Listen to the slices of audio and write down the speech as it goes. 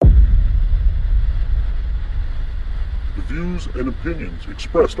views and opinions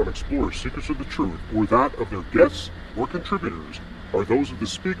expressed on Xplorers Seekers of the Truth or that of their guests or contributors are those of the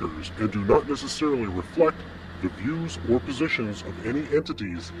speakers and do not necessarily reflect the views or positions of any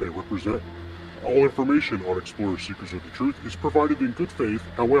entities they represent. All information on Xplorers Seekers of the Truth is provided in good faith.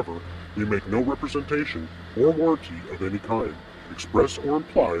 However, we make no representation or warranty of any kind, express or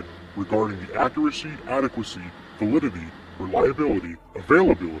implied, regarding the accuracy, adequacy, validity, reliability,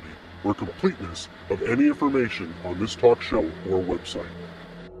 availability, or completeness of any information on this talk show or website.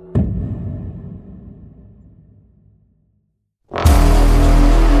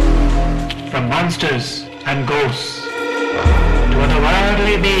 From monsters and ghosts to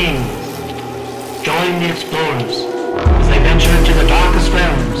otherworldly beings, join the Explorers as they venture into the darkest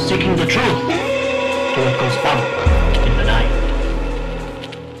realms, seeking the truth to what goes bump in the night.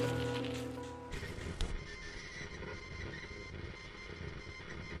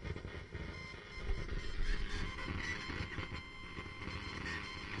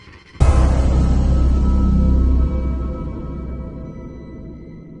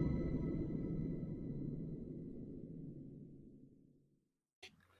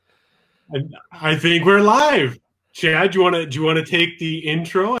 I think we're live. Chad, do you want to take the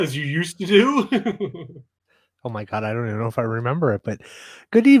intro as you used to do? Oh my God, I don't even know if I remember it, but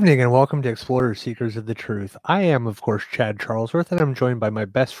good evening and welcome to Explorers Seekers of the Truth. I am, of course, Chad Charlesworth, and I'm joined by my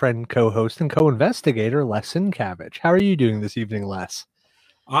best friend, co-host, and co-investigator, Les Sincavage. How are you doing this evening, Les?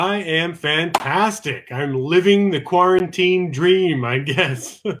 I am fantastic. I'm living the quarantine dream, I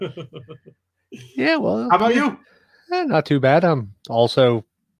guess. Yeah, well. How about you? Not too bad. I'm also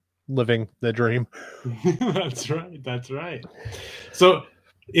living the dream. That's right. So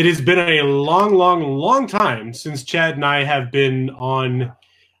it has been a long time since Chad and I have been on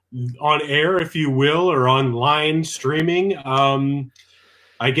air, if you will, or online streaming.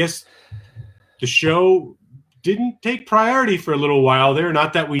 I guess the show didn't take priority for a little while there.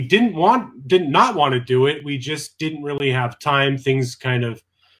 Not that we did not want to do it. We just didn't really have time. Things kind of,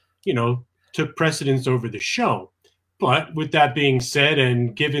 took precedence over the show. But with that being said,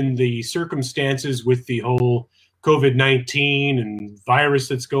 and given the circumstances with the whole COVID-19 and virus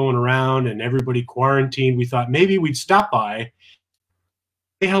that's going around and everybody quarantined, we thought maybe we'd stop by,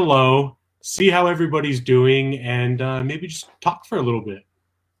 say hello, see how everybody's doing, and maybe just talk for a little bit.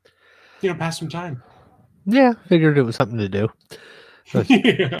 Pass some time. Yeah, figured it was something to do.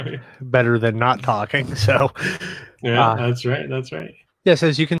 Yeah. Better than not talking, so. Yeah, that's right. Yes,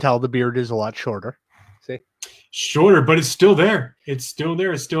 as you can tell, the beard is a lot shorter. See? Shorter, but it's still there. It's still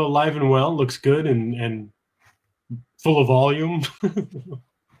alive and well. Looks good and full of volume.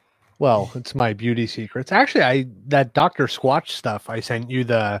 Well, it's my beauty secrets. Actually, that Dr. Squatch stuff, I sent you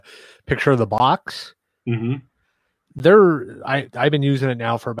the picture of the box. Mm-hmm. I've been using it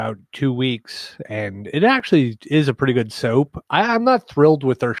now for about 2 weeks, and it actually is a pretty good soap. I'm not thrilled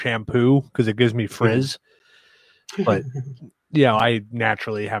with their shampoo because it gives me frizz, but I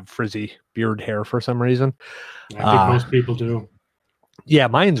naturally have frizzy beard hair for some reason. I think most people do. Yeah,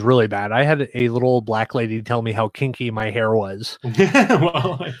 mine's really bad. I had a little black lady tell me how kinky my hair was.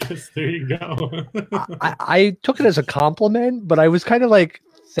 Well, I guess there you go. I took it as a compliment, but I was kind of like,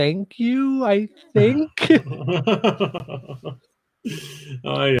 thank you, I think.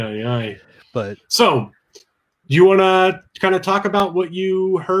 Aye. But so, you want to kind of talk about what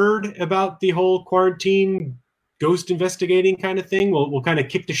you heard about the whole quarantine ghost investigating kind of thing? We'll kind of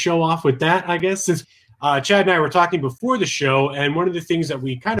kick the show off with that, I guess, since Chad and I were talking before the show, and one of the things that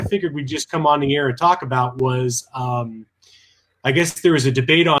we kind of figured we'd just come on the air and talk about was, I guess there was a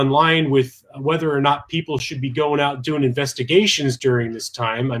debate online with whether or not people should be going out doing investigations during this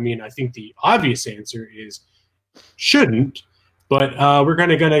time. I mean, I think the obvious answer is shouldn't, but we're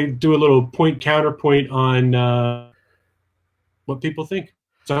kind of going to do a little counterpoint on what people think.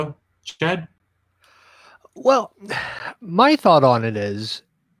 So, Chad? Well, my thought on it is,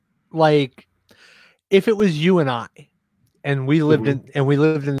 like, if it was you and I, and we lived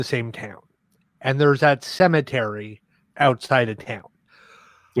in the same town, and there's that cemetery outside of town,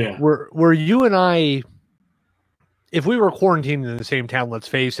 yeah, where you and I, if we were quarantined in the same town, let's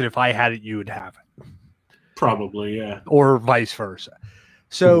face it, if I had it, you would have it, probably, yeah, or vice versa.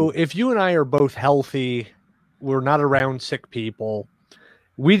 So if you and I are both healthy, we're not around sick people,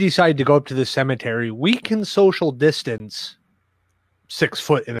 we decide to go up to the cemetery, we can social distance 6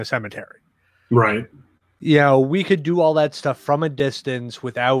 foot in a cemetery. Right. We could do all that stuff from a distance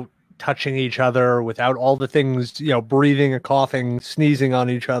without touching each other, without all the things, breathing and coughing, sneezing on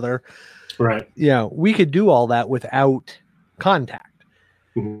each other. Right. We could do all that without contact.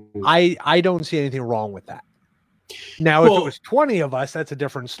 Mm-hmm. I don't see anything wrong with that. Now, if Well, it was 20 of us, that's a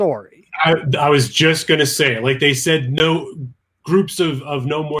different story. I was just going to say, like they said, no groups of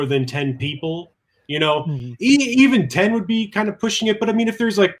no more than 10 people, Mhm. even 10 would be kind of pushing it. But I mean, if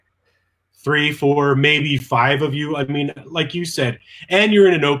there's like 3, 4, maybe 5 of you, I mean, like you said, and you're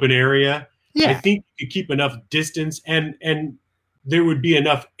in an open area, I Yeah. think you could keep enough distance and there would be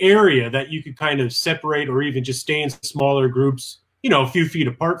enough area that you could kind of separate or even just stay in smaller groups, a few feet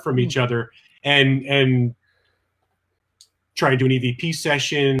apart from each other and try and do an EVP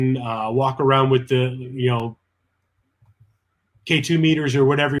session, walk around with the, K2 meters or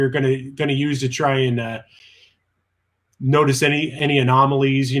whatever you're gonna use to try and notice any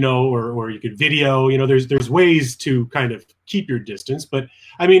anomalies, or you could video. There's ways to kind of keep your distance. But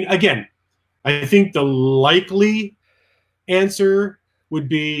I mean, again, I think the likely answer would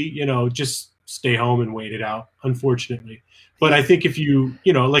be, just stay home and wait it out, unfortunately. But I think if you,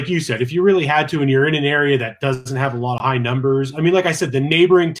 like you said, if you really had to and you're in an area that doesn't have a lot of high numbers, I mean, like I said, the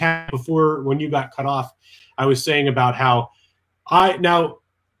neighboring town before when you got cut off, I was saying about how now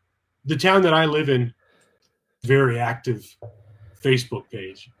the town that I live in, very active Facebook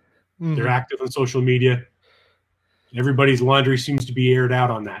page. Mhm. They're active on social media. Everybody's laundry seems to be aired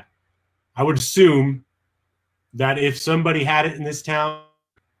out on that. I would assume that if somebody had it in this town,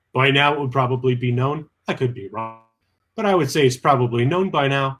 by now it would probably be known. I could be wrong, but I would say it's probably known by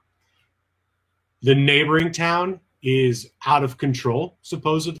now. The neighboring town is out of control,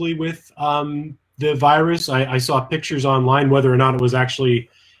 supposedly, with the virus. I saw pictures online, whether or not it was actually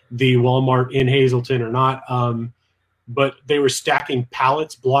the Walmart in Hazleton or not. But they were stacking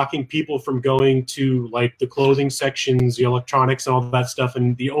pallets, blocking people from going to like the clothing sections, the electronics, and all that stuff.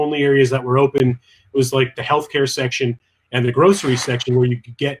 And the only areas that were open was like the healthcare section and the grocery section where you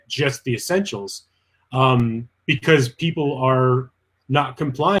could get just the essentials, because people are not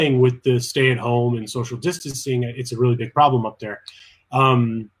complying with the stay at home and social distancing. It's a really big problem up there.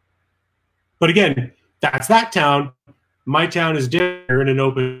 But again, that's that town. My town is different, in an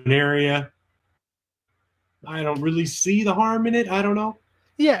open area. I don't really see the harm in it. I don't know.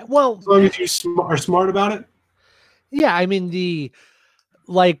 Yeah, well, As long as you are smart about it. yeah, I mean,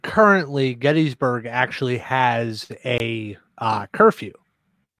 currently Gettysburg actually has a curfew.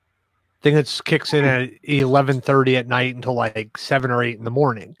 I think it kicks in at 11:30 at night until like 7 or 8 in the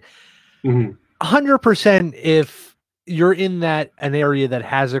morning. 100% if you're in an area that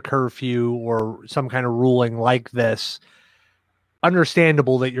has a curfew or some kind of ruling like this,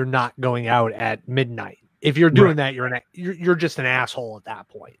 understandable that you're not going out at midnight. If you're doing that, you're just an asshole at that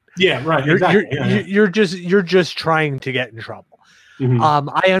point. Yeah, right. You're just trying to get in trouble.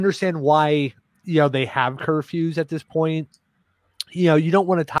 I understand why they have curfews at this point. You don't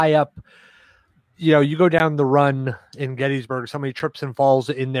want to tie up. You go down the run in Gettysburg, somebody trips and falls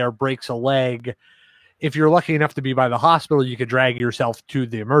in there, breaks a leg. If you're lucky enough to be by the hospital, you could drag yourself to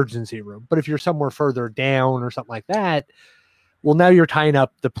the emergency room. But if you're somewhere further down or something like that, well, now you're tying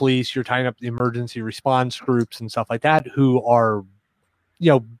up the police, you're tying up the emergency response groups and stuff like that, who are,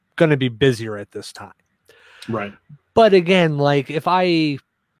 going to be busier at this time. Right. But again, like if I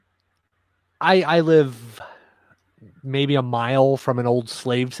live maybe a mile from an old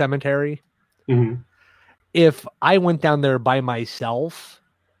slave cemetery. If I went down there by myself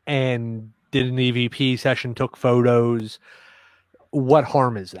and did an EVP session, took photos, what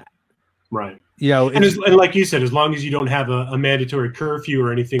harm is that? Right. And like you said, as long as you don't have a mandatory curfew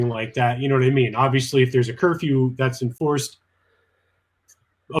or anything like that, you know what I mean? Obviously, if there's a curfew that's enforced,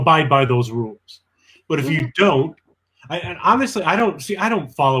 abide by those rules. But if you don't, honestly, I don't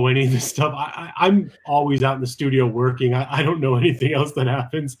follow any of this stuff. I'm always out in the studio working. I don't know anything else that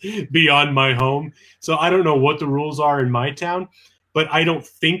happens beyond my home. So I don't know what the rules are in my town. But I don't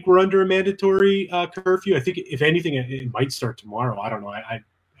think we're under a mandatory curfew. I think, if anything, it might start tomorrow. I don't know.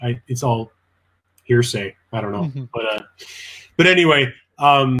 It's all hearsay. I don't know. But anyway,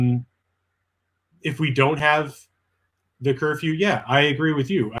 if we don't have the curfew, yeah, I agree with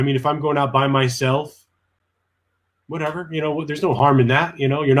you. I mean, if I'm going out by myself, whatever, there's no harm in that.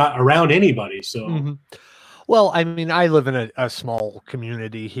 You're not around anybody. So, well, I mean, I live in a small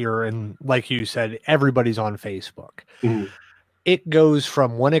community here, and like you said, everybody's on Facebook. It goes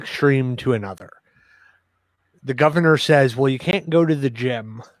from one extreme to another. The governor says, well, you can't go to the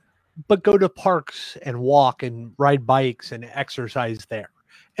gym, but go to parks and walk and ride bikes and exercise there,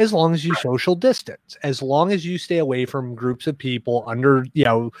 as long as you social distance, as long as you stay away from groups of people under,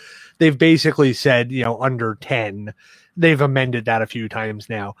 they've basically said, under 10. They've amended that a few times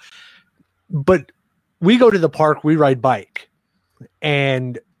now. But we go to the park, we ride bike,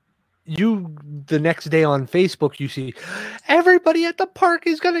 and the next day on Facebook, you see everybody at the park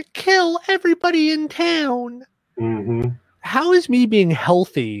is going to kill everybody in town. Mm-hmm. How is me being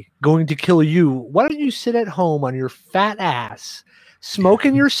healthy going to kill you? Why don't you sit at home on your fat ass,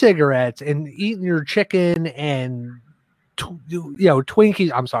 smoking your cigarettes and eating your chicken and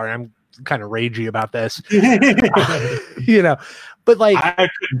Twinkies? I'm sorry, I'm kind of ragey about this, but like I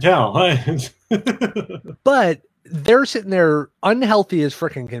couldn't tell. but they're sitting there unhealthy as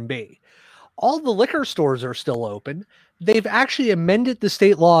freaking can be. All the liquor stores are still open. They've actually amended the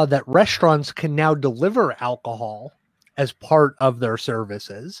state law that restaurants can now deliver alcohol as part of their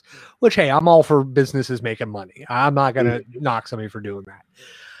services, which, hey, I'm all for businesses making money. I'm not going to knock somebody for doing that.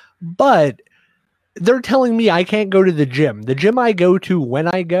 But they're telling me I can't go to the gym. The gym I go to when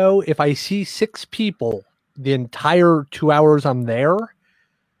I go, if I see 6 people the entire 2 hours I'm there,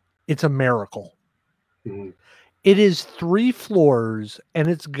 it's a miracle. Mm-hmm. It is 3 floors, and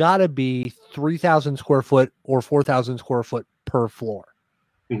it's got to be 3,000 square foot or 4,000 square foot per floor.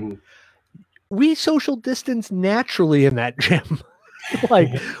 Mm-hmm. We social distance naturally in that gym. Like,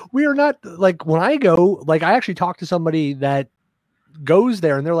 we are not, like, when I go, like, I actually talked to somebody that goes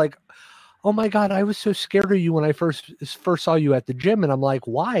there, and they're like, oh my God, I was so scared of you when I first saw you at the gym. And I'm like,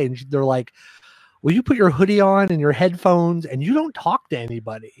 why? And they're like, well, you put your hoodie on and your headphones, and you don't talk to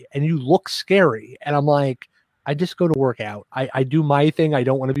anybody, and you look scary. And I'm like, I just go to work out. I do my thing. I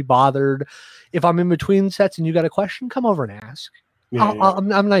don't want to be bothered. If I'm in between sets and you got a question, come over and ask.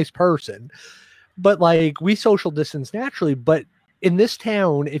 I'm a nice person. But like, we social distance naturally. But in this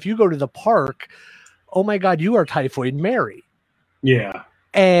town, if you go to the park, oh my God, you are Typhoid Mary. Yeah.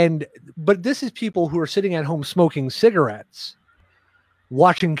 But this is people who are sitting at home smoking cigarettes,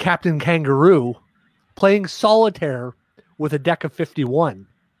 watching Captain Kangaroo, playing solitaire with a deck of 51.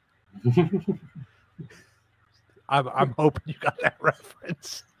 I'm hoping you got that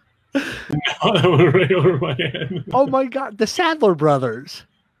reference. No, that went right over my head. Oh my God, the Sadler Brothers,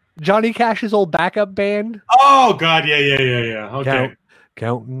 Johnny Cash's old backup band. Oh God, yeah. Okay.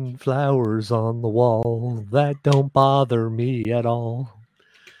 Counting flowers on the wall that don't bother me at all.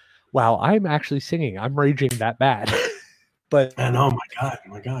 Wow, I'm actually singing. I'm raging that bad. But and oh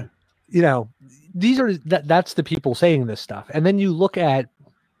my God. These are that's the people saying this stuff. And then you look at,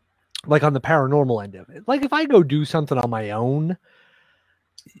 like, on the paranormal end of it. Like, if I go do something on my own,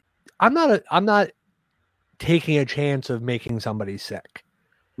 I'm not taking a chance of making somebody sick.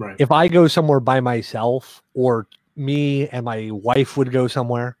 Right. If I go somewhere by myself, or me and my wife would go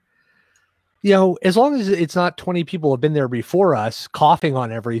somewhere, as long as it's not 20 people have been there before us coughing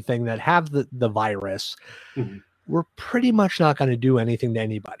on everything that have the virus, mm-hmm. we're pretty much not going to do anything to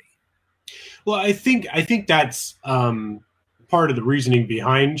anybody. Well, I think that's part of the reasoning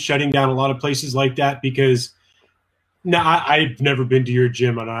behind shutting down a lot of places like that, because now I've never been to your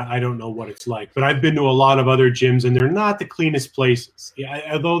gym, and I don't know what it's like, but I've been to a lot of other gyms, and they're not the cleanest places.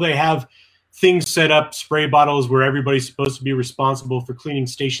 Although they have things set up, spray bottles where everybody's supposed to be responsible for cleaning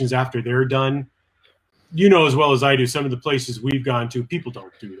stations after they're done. As well as I do, some of the places we've gone to, people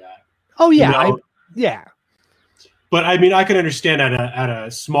don't do that. Oh yeah. Yeah. But I mean, I can understand at a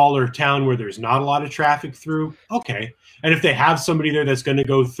smaller town where there's not a lot of traffic through. Okay. And if they have somebody there that's going to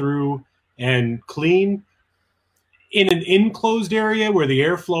go through and clean in an enclosed area where the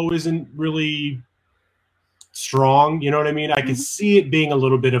airflow isn't really strong, you know what I mean? I can see it being a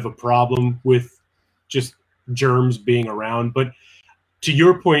little bit of a problem with just germs being around. But to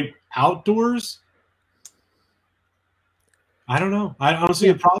your point, outdoors, I don't know. I don't see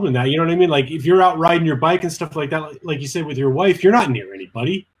a problem in that. You know what I mean? Like, if you're out riding your bike and stuff like that, like you said with your wife, you're not near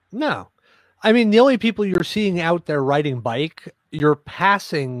anybody. No. I mean, the only people you're seeing out there riding bike, you're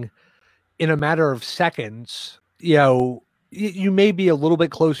passing in a matter of seconds. You may be a little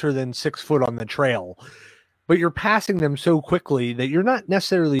bit closer than 6 foot on the trail, but you're passing them so quickly that you're not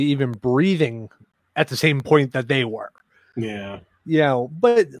necessarily even breathing at the same point that they were. Yeah.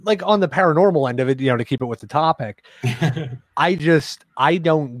 But like, on the paranormal end of it, to keep it with the topic, I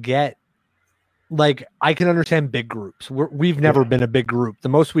don't get, like, I can understand big groups. We've never been a big group. The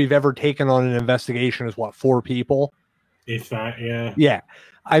most we've ever taken on an investigation is 4 people. If that, yeah. Yeah.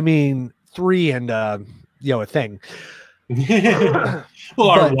 I mean, 3 and, a thing. Well,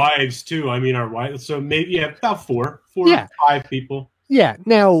 our wives too. I mean, our wives. So maybe about 4 or 5 people. Yeah.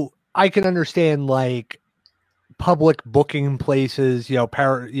 Now I can understand, like, public booking places,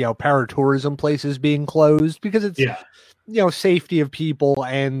 paratourism places being closed because it's, safety of people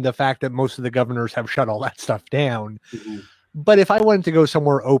and the fact that most of the governors have shut all that stuff down. Mm-hmm. But if I wanted to go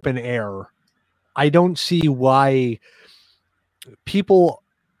somewhere open air, I don't see why people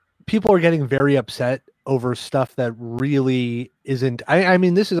are getting very upset over stuff that really isn't. I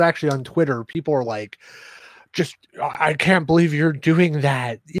mean, this is actually on Twitter. People are like, I can't believe you're doing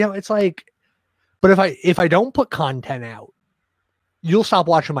that. It's like, But if I don't put content out, you'll stop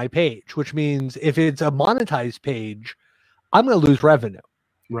watching my page, which means if it's a monetized page, I'm going to lose revenue.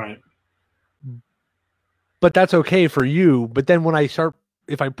 Right. But that's okay for you. But then when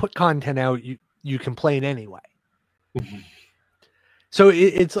if I put content out, you complain anyway. Mm-hmm. So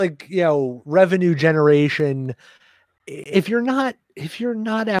it's like, revenue generation. If you're not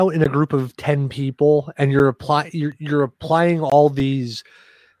out in a group of 10 people and you're applying all these,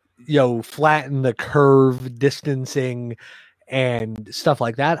 flatten the curve, distancing and stuff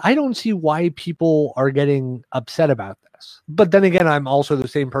like that, I don't see why people are getting upset about this. But then again, I'm also the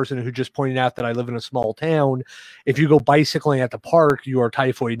same person who just pointed out that I live in a small town. If you go bicycling at the park, you are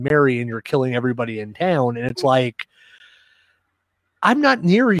Typhoid Mary and you're killing everybody in town. And it's like, I'm not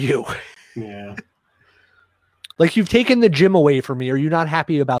near you. Yeah. Like, you've taken the gym away from me. Are you not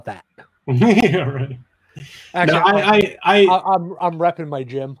happy about that? Yeah, right. Actually, no, I'm repping my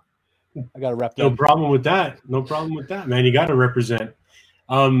gym. I got to rep that. No problem with that. No problem with that, man. You got to represent.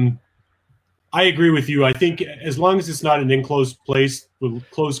 I agree with you. I think as long as it's not an enclosed place with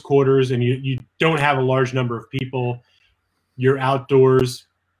close quarters and you don't have a large number of people, you're outdoors,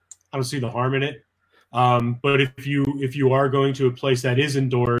 I don't see the harm in it. But if you are going to a place that is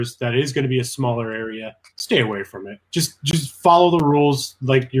indoors, that is going to be a smaller area, stay away from it. Just follow the rules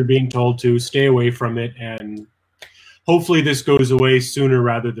like you're being told to. Stay away from it, and hopefully this goes away sooner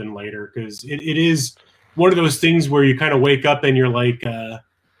rather than later, because it is one of those things where you kind of wake up and you're like,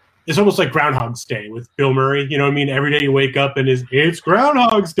 it's almost like Groundhog's Day with Bill Murray. You know what I mean? Every day you wake up and it's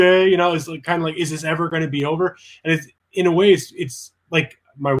Groundhog's Day. It's like, kind of like, is this ever going to be over? And it's, in a way, it's like,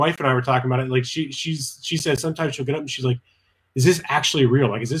 my wife and I were talking about it. Like she said sometimes she'll get up and she's like, is this actually real?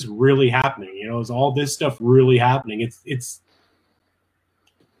 Like, is this really happening? Is all this stuff really happening? It's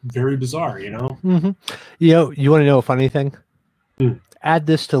very bizarre, Mm-hmm. You want to know a funny thing? Add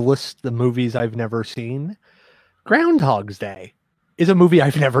this to list the movies I've never seen. Groundhog's Day is a movie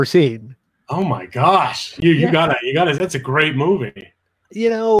I've never seen. Oh my gosh. You gotta, that's a great movie.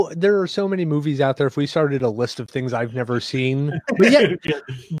 There are so many movies out there. If we started a list of things I've never seen,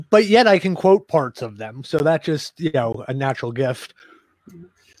 but yet I can quote parts of them. So that's just, a natural gift.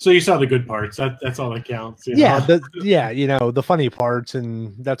 So you saw the good parts. That's all that counts. The funny parts,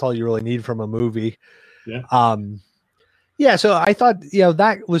 and that's all you really need from a movie. Yeah. So I thought,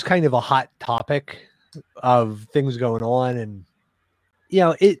 that was kind of a hot topic of things going on, and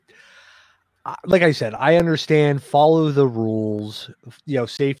like I said, I understand, follow the rules,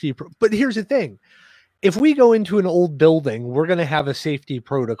 safety. But here's the thing. If we go into an old building, we're going to have a safety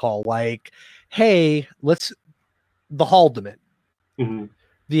protocol. Like, hey, the Haldeman,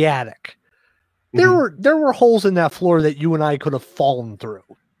 the attic. There were holes in that floor that you and I could have fallen through.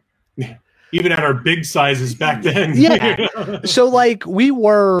 Even at our big sizes back then. Yeah. So we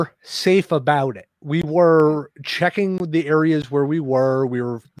were safe about it. We were checking the areas where we were. We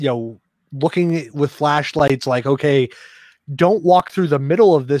were, looking with flashlights, like, okay, don't walk through the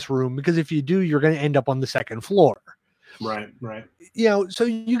middle of this room, because if you do, you're going to end up on the second floor. Right. So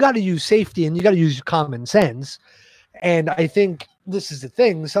you got to use safety and you got to use common sense. And I think this is the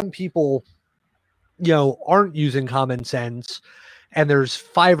thing. Some people, aren't using common sense, and there's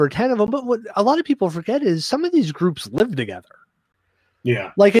 5 or 10 of them. But what a lot of people forget is some of these groups live together.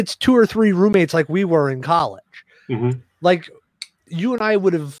 Yeah. Like, it's 2 or 3 roommates like we were in college. Mm-hmm. Like, you and I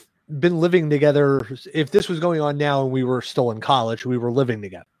would have been living together if this was going on now and we were still in college. We were living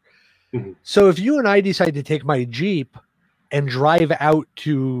together. Mm-hmm. So if you and I decide to take my Jeep and drive out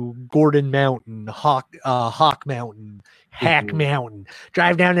to Gordon Mountain, Hawk Mountain, Hack Mountain,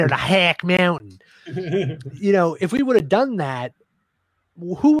 drive down there to Hack Mountain, if we would have done that,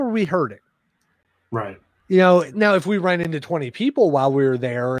 who are we hurting? Right. Now if we ran into 20 people while we were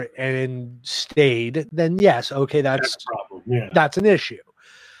there and stayed, then yes, okay, that's a problem. Yeah. That's an issue.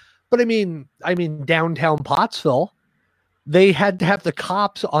 But I mean, downtown Pottsville, they had to have the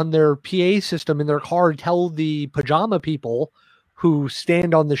cops on their PA system in their car tell the pajama people who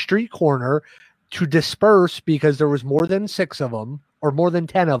stand on the street corner to disperse, because there was more than 6 of them or more than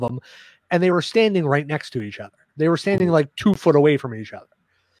 10 of them, and they were standing right next to each other. They were standing like 2 foot away from each other.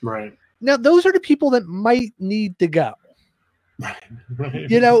 Right. Now, those are the people that might need to go. Right.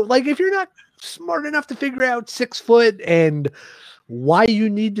 Like, if you're not smart enough to figure out 6 foot and why you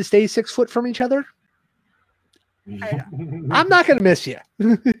need to stay 6 foot from each other, I'm not going to miss you.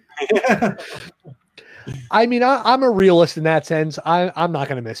 I'm a realist in that sense. I'm not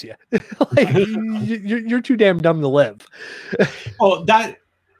going to miss you. Like, you're too damn dumb to live. I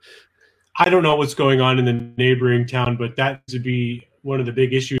don't know what's going on in the neighboring town, but that to be one of the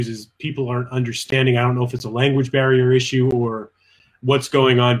big issues is people aren't understanding. I don't know if it's a language barrier issue or what's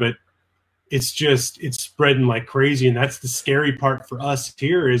going on, but it's spreading like crazy. And that's the scary part for us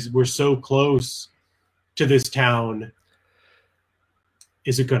here, is we're so close to this town.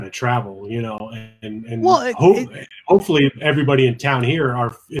 Is it going to travel, and Well, hopefully everybody in town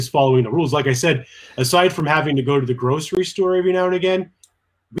here is following the rules. Like I said, aside from having to go to the grocery store every now and again,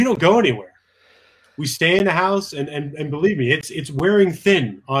 we don't go anywhere. We stay in the house, and believe me, it's wearing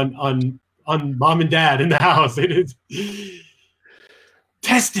thin on mom and dad in the house. It is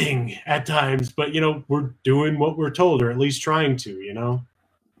testing at times, but we're doing what we're told, or at least trying to.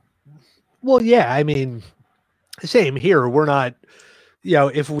 Well, yeah, I mean, same here. We're not,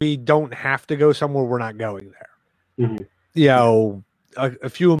 if we don't have to go somewhere, we're not going there. Mm-hmm. A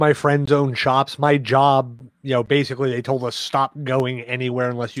few of my friends own shops. My job, basically they told us stop going anywhere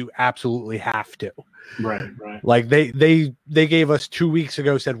unless you absolutely have to. Right. Like they gave us 2 weeks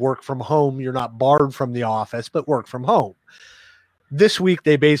ago, said work from home. You're not barred from the office, but work from home. This week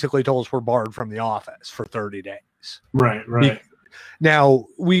they basically told us we're barred from the office for 30 days. Right. Now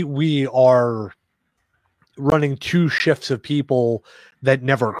we are running 2 shifts of people that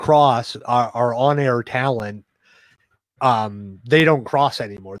never cross. Our on-air talent, they don't cross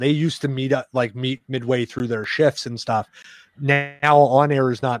anymore. They used to meet midway through their shifts and stuff. Now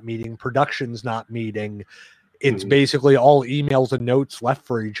on-air is not meeting, production's not meeting. It's basically all emails and notes left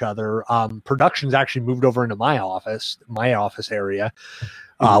for each other. Production's actually moved over into my office area.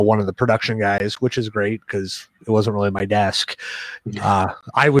 One of the production guys, which is great because it wasn't really my desk.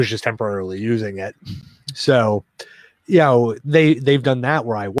 I was just temporarily using it. So, they've done that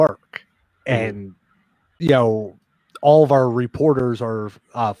where I work, and all of our reporters are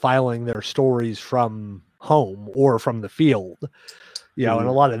filing their stories from home or from the field. And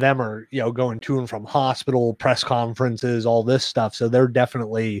a lot of them are going to and from hospital, press conferences, all this stuff. So they're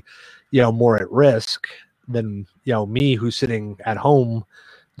definitely more at risk than me, who's sitting at home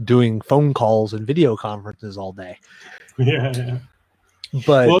doing phone calls and video conferences all day. Yeah.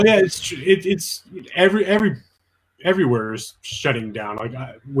 But it's everywhere is shutting down. Like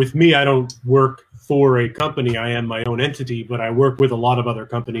with me, I don't work for a company. I am my own entity, but I work with a lot of other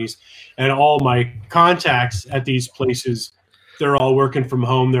companies, and all my contacts at these places, they're all working from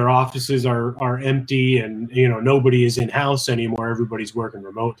home. Their offices are empty, and nobody is in house anymore. Everybody's working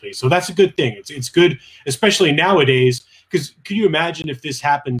remotely, so that's a good thing. It's good, especially nowadays. Because can you imagine if this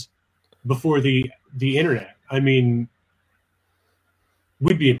happened before the internet? I mean,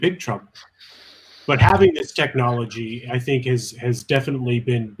 we'd be in big trouble. But having this technology, I think, has definitely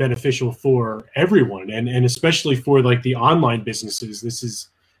been beneficial for everyone, and especially for like the online businesses. This is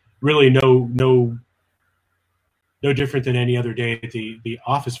really no different than any other day at the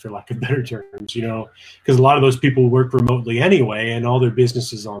office, for lack of better terms. Because a lot of those people work remotely anyway, and all their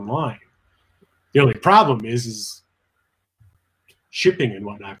business is online. The only problem is shipping and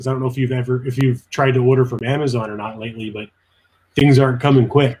whatnot. Because I don't know if you've tried to order from Amazon or not lately, but things aren't coming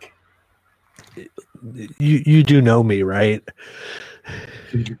quick. You do know me, right?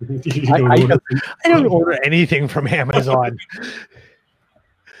 I don't order anything from Amazon.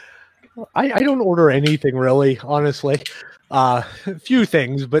 I don't order anything really, honestly. A few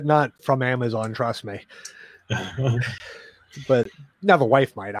things, but not from Amazon, trust me. But now the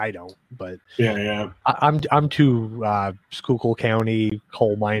wife might, I don't. But yeah. I'm too Schuylkill County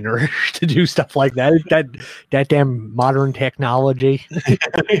coal miner to do stuff like that. That damn modern technology.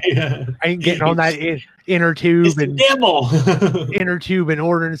 Yeah. I ain't getting on that inner tube and devil. Inner tube and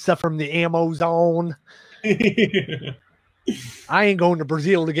ordering stuff from the ammo zone. I ain't going to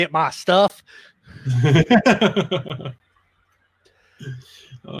Brazil to get my stuff.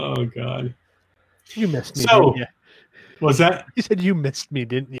 Oh God. You missed me, didn't you? What's that? You said you missed me,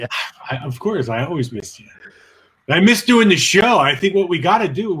 didn't you? Of course, I always missed you. I miss doing the show. I think what we got to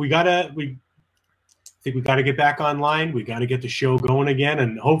do, we got to get back online. We got to get the show going again,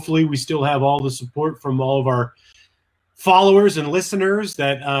 and hopefully, we still have all the support from all of our followers and listeners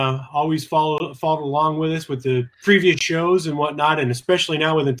that always followed along with us with the previous shows and whatnot. And especially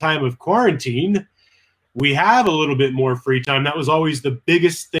now, in the time of quarantine, we have a little bit more free time. That was always the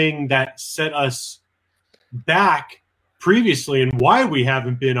biggest thing that set us back previously, and why we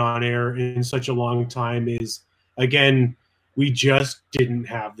haven't been on air in such a long time is, again, we just didn't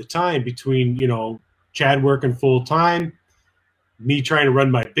have the time between, Chad working full time, me trying to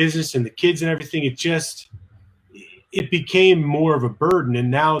run my business and the kids and everything. It became more of a burden. And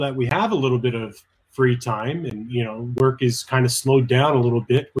now that we have a little bit of free time and, work is kind of slowed down a little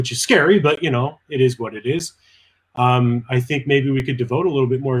bit, which is scary, but it is what it is. I think maybe we could devote a little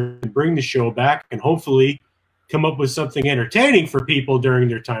bit more and bring the show back, and hopefully come up with something entertaining for people during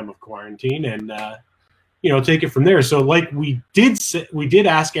their time of quarantine, and take it from there. So like we did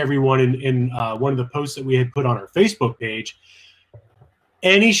ask everyone in one of the posts that we had put on our Facebook page,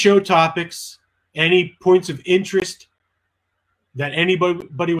 any show topics, any points of interest that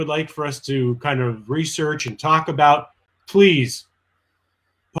anybody would like for us to kind of research and talk about, please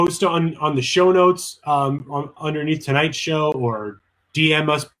post on the show notes underneath tonight's show, or DM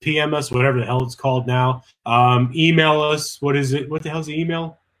us, PM us, whatever the hell it's called now. Email us. What is it? What the hell's the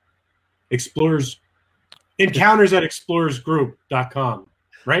email? Encounters@explorersgroup.com,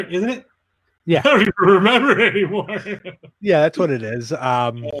 right? Isn't it? Yeah. I don't even remember it anymore. Yeah, that's what it is.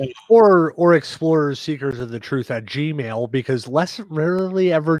 Or Explorers Seekers of the Truth at Gmail, because Les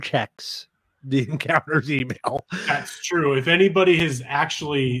rarely ever checks the Encounters email. That's true. If anybody has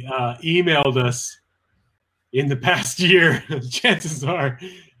actually emailed us in the past year, chances are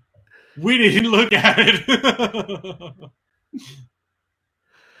we didn't look at it.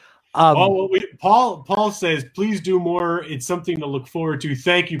 Paul says, please do more. It's something to look forward to.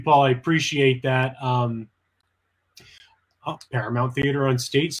 Thank you, Paul. I appreciate that. Paramount Theater on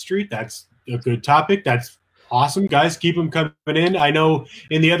State Street. That's a good topic. That's awesome, guys. Keep them coming in. I know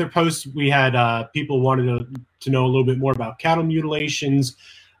in the other posts we had people wanted to know a little bit more about cattle mutilations.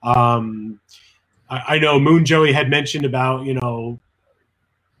 I know Moon Joey had mentioned about,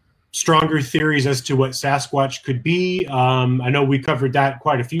 stronger theories as to what Sasquatch could be. I know we covered that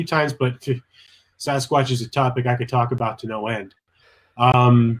quite a few times, but Sasquatch is a topic I could talk about to no end.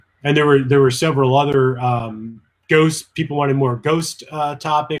 And there were several other ghost people wanted more ghost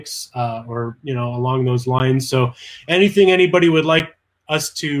topics or along those lines. So anything anybody would like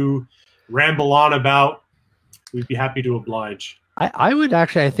us to ramble on about, we'd be happy to oblige. I would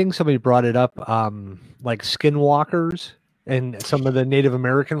actually, I think somebody brought it up, like skinwalkers and some of the Native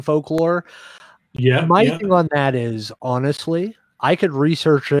American folklore. Yeah. My thing on that is, honestly, I could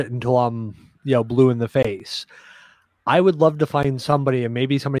research it until I'm, blue in the face. I would love to find somebody, and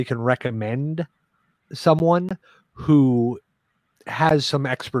maybe somebody can recommend someone who has some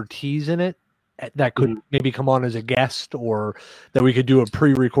expertise in it that could maybe come on as a guest, or that we could do a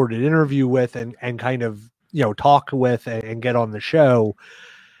pre-recorded interview with and kind of, talk with and get on the show.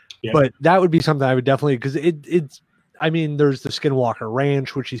 Yeah. But that would be something I would definitely, because it's, I mean, there's the Skinwalker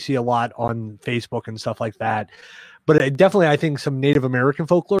Ranch, which you see a lot on Facebook and stuff like that. But definitely, I think some Native American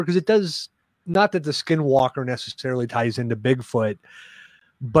folklore, because it does, not that the Skinwalker necessarily ties into Bigfoot,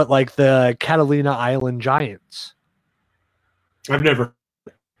 but like the Catalina Island giants. I've never.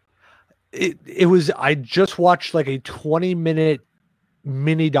 It was, I just watched like a 20-minute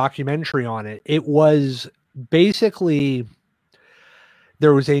mini documentary on it. It was basically,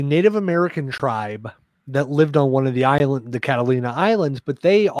 there was a Native American tribe that lived on one of the Catalina Islands, but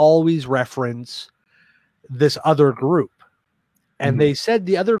they always reference this other group. And they said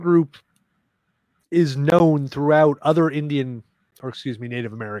the other group is known throughout other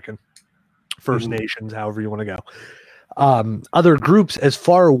Native American, First Nations, however you want to go. Other groups as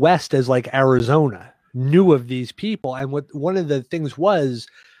far west as like Arizona knew of these people. And one of the things was,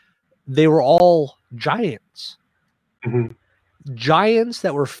 they were all giants. Giants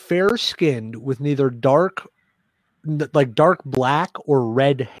that were fair skinned with neither dark black or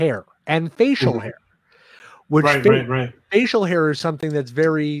red hair and facial hair. Which right. Facial hair is something that's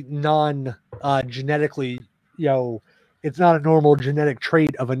very genetically, it's not a normal genetic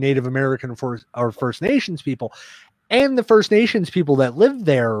trait of a Native American or First Nations people. And the First Nations people that lived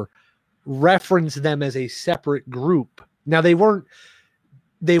there reference them as a separate group. Now they weren't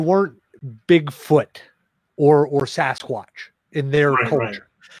Bigfoot or Sasquatch in their culture. Right.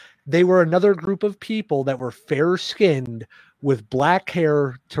 They were another group of people that were fair skinned with black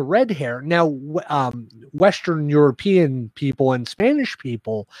hair to red hair. Now, Western European people and Spanish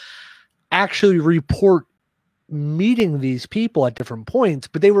people actually report meeting these people at different points,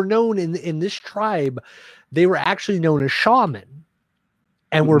 but they were known in this tribe, they were actually known as shaman,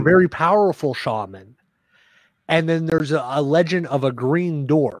 and were very powerful shaman. And then there's a legend of a green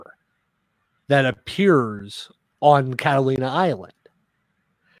door that appears on Catalina Island.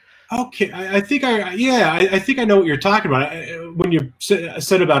 Okay, I think I know what you're talking about. When you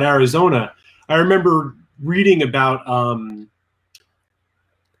said about Arizona, I remember reading about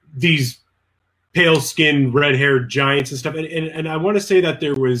these pale-skinned, red-haired giants and stuff, and I want to say that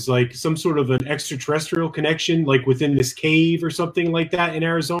there was like some sort of an extraterrestrial connection, like within this cave or something like that in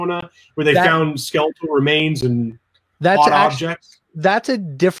Arizona, where they found skeletal remains and odd objects. That's a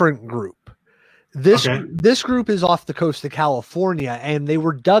different group. This group is off the coast of California, and they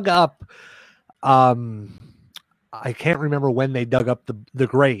were dug up. I can't remember when they dug up the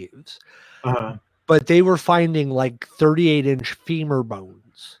graves, but they were finding like 38-inch femur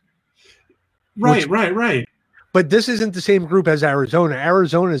bones. Right. But this isn't the same group as Arizona.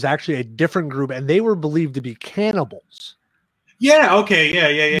 Arizona is actually a different group, and they were believed to be cannibals. Yeah. Okay.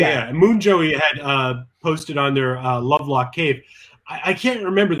 Yeah. Moon Joey had posted on their Lovelock Cave. I can't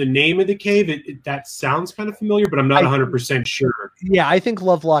remember the name of the cave. That sounds kind of familiar, but I'm not 100% sure. Yeah, I think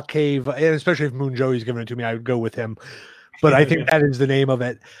Lovelock Cave, and especially if Moon Joey's giving it to me, I would go with him. But I think that is the name of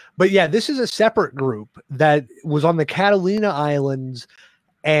it. But yeah, this is a separate group that was on the Catalina Islands,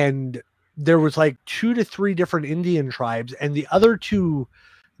 and there was like 2 to 3 different Indian tribes, and the other 2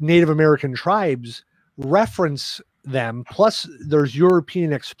 Native American tribes reference them. Plus, there's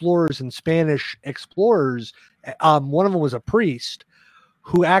European explorers and Spanish explorers. One of them was a priest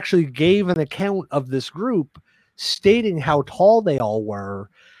who actually gave an account of this group, stating how tall they all were,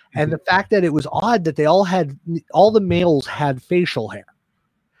 and the fact that it was odd that all the males had facial hair,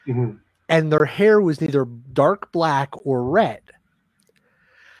 and their hair was neither dark black or red.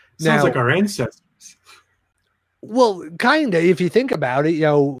 Sounds like our ancestors. Well, kind of, if you think about it,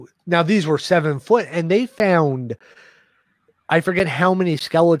 now these were 7 foot, and they found, I forget how many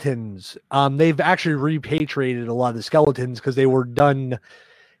skeletons. They've actually repatriated a lot of the skeletons because they were dug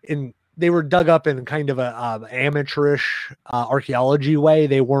up in kind of a amateurish archaeology way.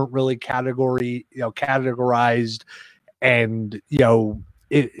 They weren't really categorized, and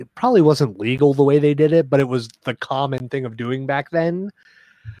it probably wasn't legal the way they did it, but it was the common thing of doing back then.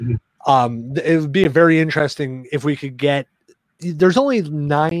 It would be very interesting if we could get. There's only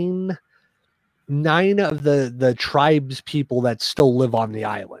nine of the tribes people that still live on the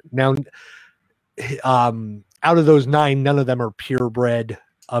island now. Out of those 9, none of them are purebred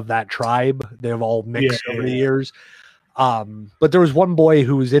of that tribe. They've all mixed over the years. But there was one boy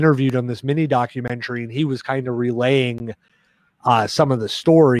who was interviewed on this mini documentary, and he was kind of relaying some of the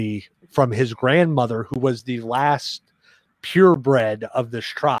story from his grandmother, who was the last purebred of this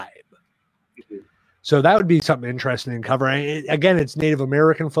tribe. So that would be something interesting to cover. Again, it's Native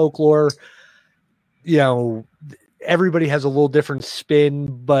American folklore. Everybody has a little different spin,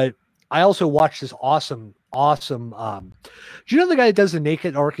 but I also watched this awesome. Do you know the guy that does The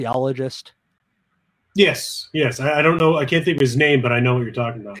Naked Archaeologist? Yes. I don't know. I can't think of his name, but I know what you're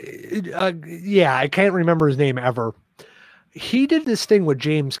talking about. Yeah, I can't remember his name ever. He did this thing with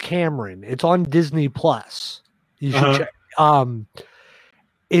James Cameron. It's on Disney Plus. You should check.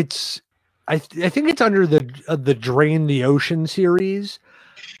 It's I think it's under the Drain the Ocean series,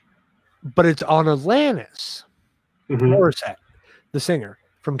 but it's on Atlantis. Morissette, the singer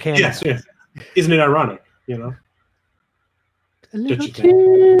from Canada. Yes. Isn't it ironic? A little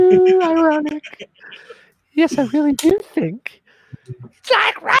too ironic. Yes, I really do think it's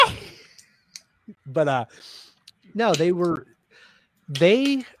like right. But no,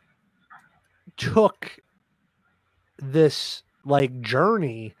 they took this like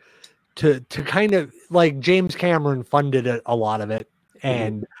journey to kind of like James Cameron funded a lot of it,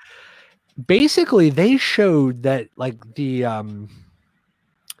 and basically they showed that like they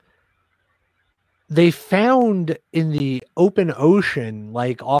found in the open ocean,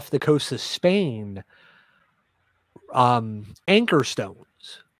 like off the coast of Spain, anchor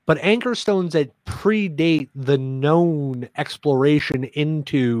stones, but anchor stones that predate the known exploration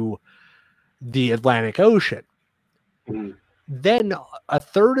into the Atlantic Ocean. Then a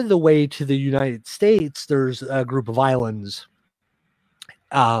third of the way to the United States, there's a group of islands.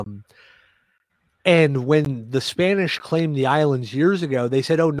 And when the Spanish claimed the islands years ago, they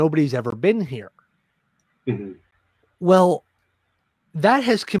said, "Oh, nobody's ever been here." Well, that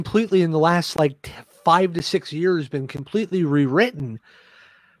has completely in the last like 5 to 6 years been completely rewritten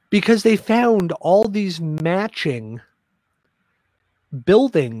because they found all these matching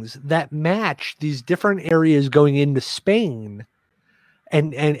buildings that match these different areas going into Spain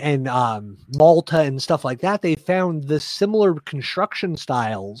and Malta and stuff like that. They found the similar construction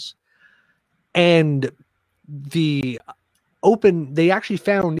styles, and they actually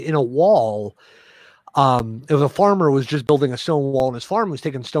found in a wall. It was a farmer who was just building a stone wall on his farm, was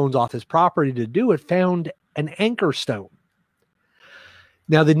taking stones off his property to do it, found an anchor stone.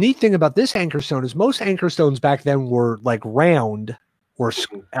 Now, the neat thing about this anchor stone is most anchor stones back then were like round, or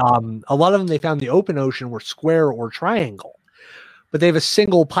a lot of them they found in the open ocean were square or triangle, but they have a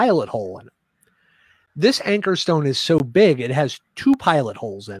single pilot hole in it. This anchor stone is so big, it has 2 pilot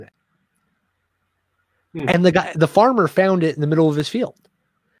holes in it. And the farmer found it in the middle of his field.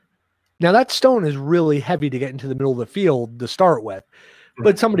 Now that stone is really heavy to get into the middle of the field to start with,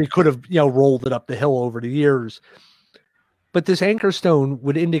 but somebody could have, rolled it up the hill over the years. But this anchor stone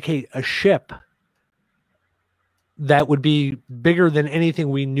would indicate a ship that would be bigger than anything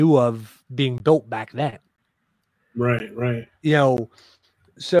we knew of being built back then. Right.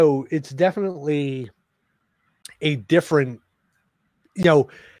 So it's definitely a different,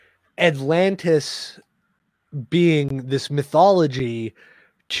 Atlantis being this mythology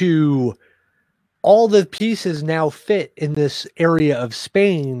to all the pieces now fit in this area of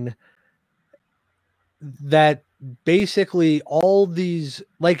Spain that basically all these,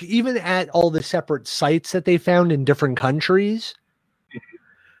 like even at all the separate sites that they found in different countries,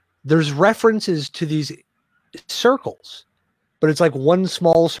 there's references to these circles, but it's like one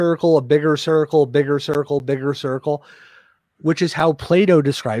small circle, a bigger circle, bigger circle, bigger circle, which is how Plato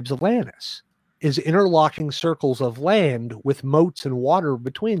describes Atlantis, is interlocking circles of land with moats and water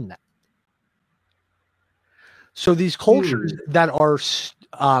between them. So these cultures that are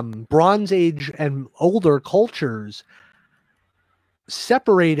Bronze Age and older cultures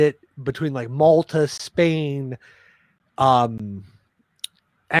separate it between like Malta, Spain, and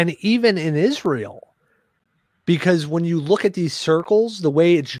even in Israel. Because when you look at these circles, the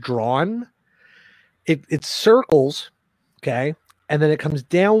way it's drawn, it's circles, okay? And then it comes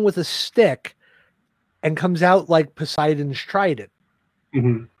down with a stick and comes out like Poseidon's trident.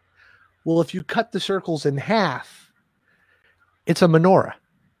 Mm-hmm. Well, if you cut the circles in half, it's a menorah.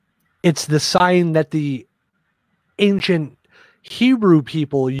 It's the sign that the ancient Hebrew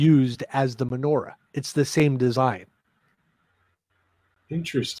people used as the menorah. It's the same design.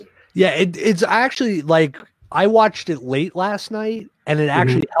 Interesting. Yeah, it's actually like I watched it late last night and it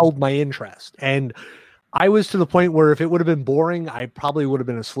actually held my interest. And I was to the point where if it would have been boring, I probably would have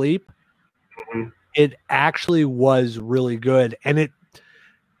been asleep. Mm-hmm. It actually was really good. And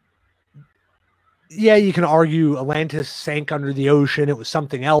you can argue Atlantis sank under the ocean. It was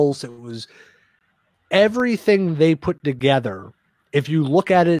something else. It was everything they put together. If you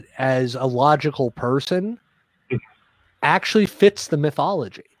look at it as a logical person, actually fits the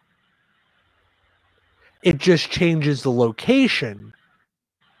mythology. It just changes the location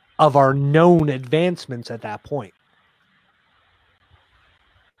of our known advancements at that point.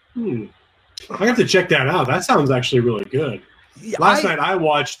 I have to check that out. That sounds actually really good. Last night I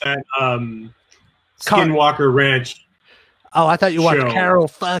watched that Skinwalker Ranch. Oh, I thought you watched show. Carol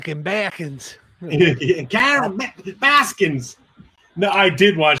fucking Baskins. Carol Baskins. No, I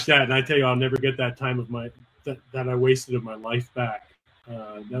did watch that, and I tell you, I'll never get that time of that I wasted of my life back.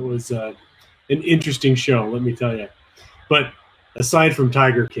 That was an interesting show, let me tell you. But aside from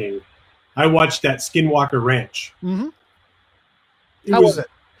Tiger King, I watched that Skinwalker Ranch. Mm-hmm. How was it?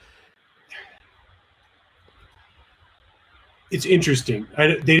 It's interesting.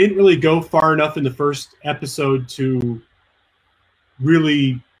 They didn't really go far enough in the first episode to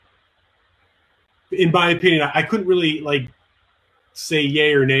really, in my opinion, I couldn't really say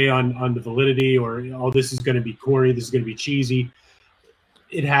yay or nay on the validity or, this is going to be corny, this is going to be cheesy.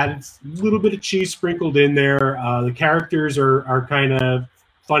 It had a little bit of cheese sprinkled in there. The characters are kind of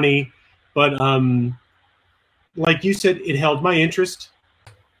funny, but like you said, it held my interest.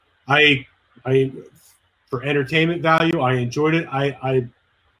 I for entertainment value, I enjoyed it. I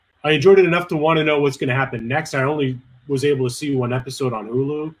enjoyed it enough to want to know what's going to happen next. I only was able to see one episode on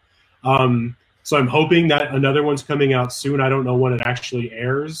Hulu. So I'm hoping that another one's coming out soon. I don't know when it actually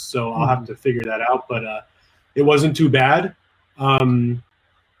airs, so I'll have to figure that out. But it wasn't too bad. I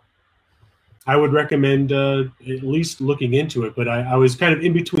would recommend at least looking into it. But I was kind of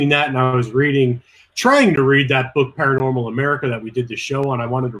in between that, and I was trying to read that book, Paranormal America, that we did the show on. I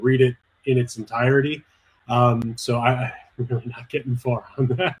wanted to read it in its entirety. So I'm really not getting far on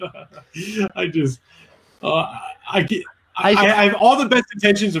that. I have all the best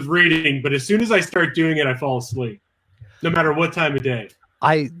intentions of reading, but as soon as I start doing it, I fall asleep, no matter what time of day.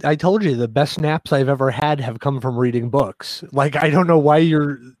 I told you the best naps I've ever had have come from reading books. Like, I don't know why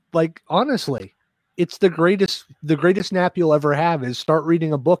you're like, honestly, it's the greatest nap you'll ever have is start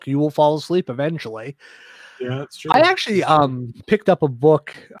reading a book. You will fall asleep eventually. Yeah, that's true. I actually picked up a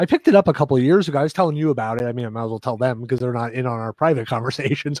book. I picked it up a couple of years ago. I was telling you about it. I mean, I might as well tell them because they're not in on our private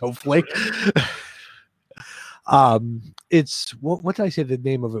conversations, hopefully. It's what did I say the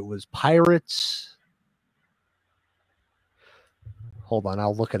name of it was? Pirates. Hold on,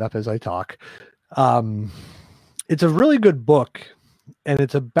 I'll look it up as I talk. It's a really good book, and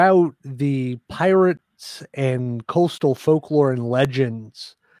it's about the pirates and coastal folklore and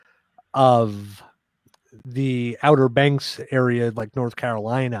legends of the Outer Banks area, like North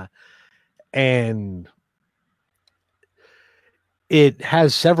Carolina. And it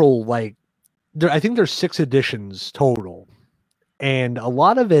has several, I think there's 6 editions total. And a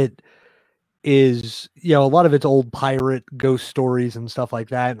lot of it is, a lot of it's old pirate ghost stories and stuff like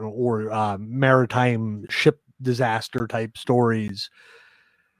that, or maritime ship disaster type stories.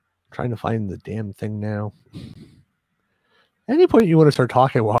 I'm trying to find the damn thing now. Any point you want to start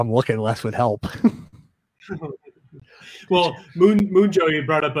talking while I'm looking, less would help. Well, Moon Joe, you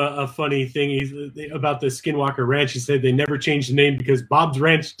brought up a funny thing about the Skinwalker Ranch. He said they never changed the name because Bob's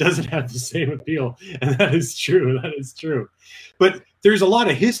Ranch doesn't have the same appeal, and that is true. That is true. But there's a lot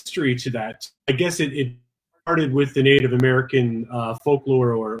of history to that. I guess it started with the Native American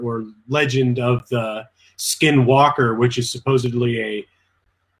folklore or legend of the Skinwalker, which is supposedly a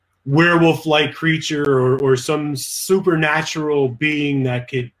werewolf-like creature or some supernatural being that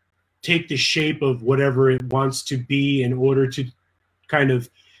could take the shape of whatever it wants to be in order to kind of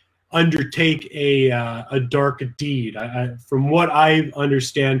undertake a dark deed. From what I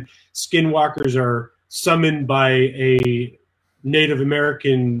understand, skinwalkers are summoned by a Native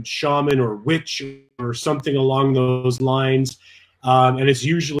American shaman or witch or something along those lines, and it's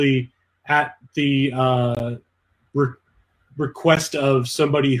usually at the request of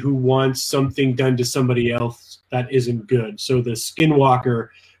somebody who wants something done to somebody else that isn't good. So the skinwalker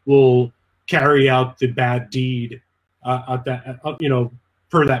will carry out the bad deed per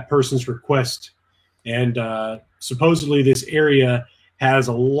that person's request. And supposedly this area has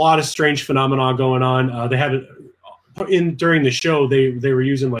a lot of strange phenomena going on. They have it during the show. They were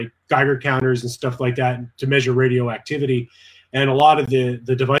using like Geiger counters and stuff like that to measure radioactivity. And a lot of the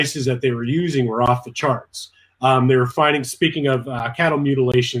devices that they were using were off the charts. They were finding, speaking of cattle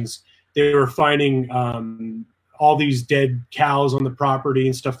mutilations, they were finding all these dead cows on the property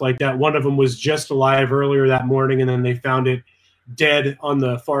and stuff like that. One of them was just alive earlier that morning, and then they found it dead on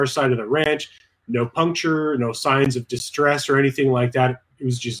the far side of the ranch. No puncture, no signs of distress or anything like that. It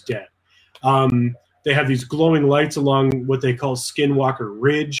was just dead. They have these glowing lights along what they call Skinwalker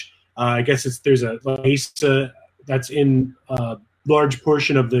Ridge. I guess there's a mesa that's in a large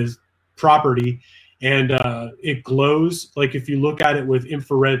portion of the property, and it glows. Like if you look at it with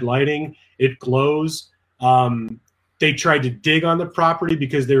infrared lighting, it glows. They tried to dig on the property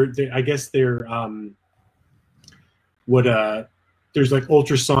because there's like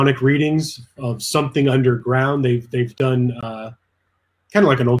ultrasonic readings of something underground. They've done kind of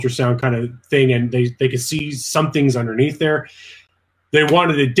like an ultrasound kind of thing, and they could see something's underneath there. They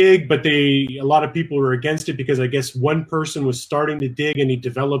wanted to dig, but a lot of people were against it because I guess one person was starting to dig and he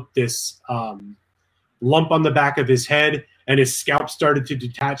developed this lump on the back of his head, and his scalp started to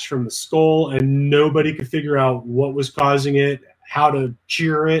detach from the skull, and nobody could figure out what was causing it, how to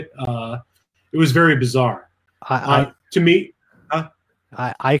cure it. It was very bizarre. To me,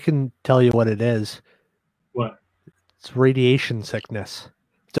 I can tell you what it is. What? It's radiation sickness.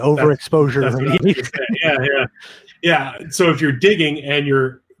 It's overexposure to radiation. Yeah. So if you're digging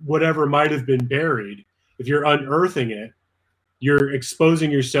and whatever might have been buried, if you're unearthing it, you're exposing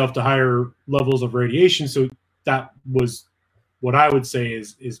yourself to higher levels of radiation. So that was what I would say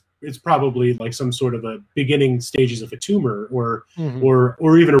is it's probably like some sort of a beginning stages of a tumor or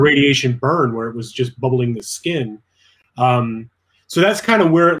even a radiation burn where it was just bubbling the skin. So that's kind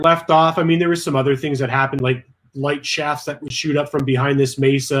of where it left off. I mean, there were some other things that happened, like light shafts that would shoot up from behind this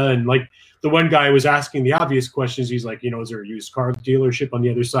mesa. And like the one guy was asking the obvious questions. He's like, is there a used car dealership on the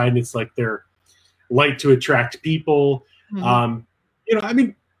other side? And it's like they're light to attract people. I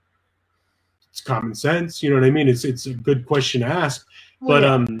mean, it's common sense. You know what I mean? It's a good question to ask.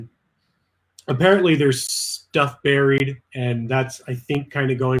 But apparently there's stuff buried, and that's, I think,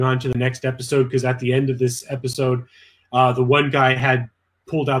 kind of going on to the next episode, because at the end of this episode, the one guy had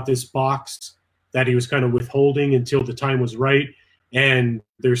pulled out this box that he was kind of withholding until the time was right, and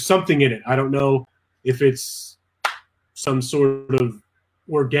there's something in it. I don't know if it's some sort of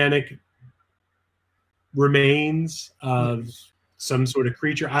organic remains of some sort of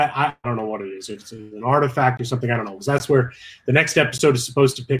creature. I don't know what it is. It's an artifact or something. I don't know. That's where the next episode is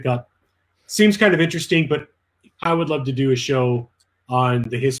supposed to pick up. Seems kind of interesting, but I would love to do a show on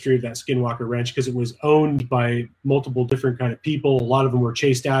the history of that Skinwalker Ranch, because it was owned by multiple different kind of people. A lot of them were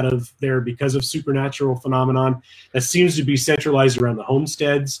chased out of there because of supernatural phenomenon that seems to be centralized around the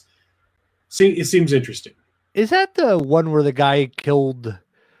homesteads. It seems interesting. Is that the one where the guy killed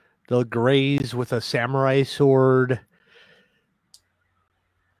the Greys with a samurai sword?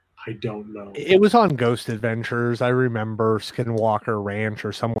 I don't know. It was on Ghost Adventures. I remember Skinwalker Ranch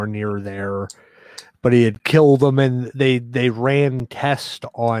or somewhere near there. But he had killed them, and they ran tests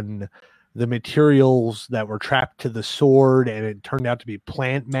on the materials that were trapped to the sword, and it turned out to be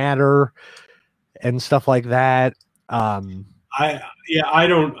plant matter and stuff like that. I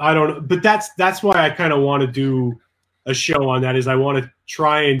don't. But that's why I kind of want to do a show on that. Is I want to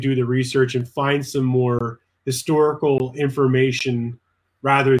try and do the research and find some more historical information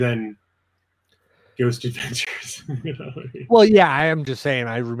rather than Ghost Adventures. Well, yeah, I am just saying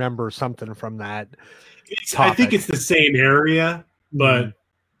I remember something from that. I think it's the same area, but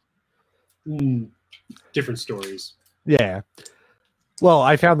different stories. Yeah. Well,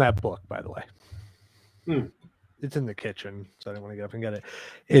 I found that book, by the way. Hmm. It's in the kitchen, so I didn't want to get up and get it.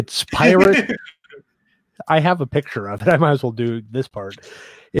 It's Pirate. I have a picture of it. I might as well do this part.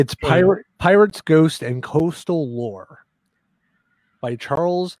 It's Pirates, Ghost, and Coastal Lore by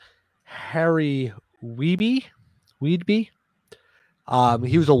Charles Harry Weedby. He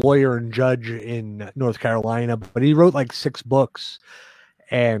was a lawyer and judge in North Carolina, but he wrote like 6 books.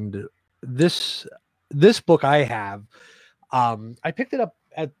 And this book I have, I picked it up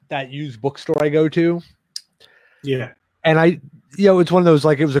at that used bookstore I go to. Yeah. And it's one of those,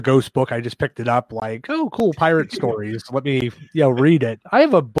 like, it was a ghost book. I just picked it up, like, oh, cool, pirate stories. Let me, read it. I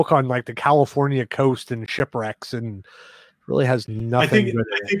have a book on, like, the California coast and shipwrecks, and really has nothing.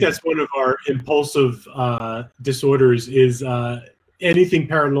 I think that's one of our impulsive disorders is anything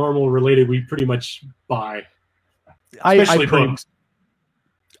paranormal related, we pretty much buy. Especially books.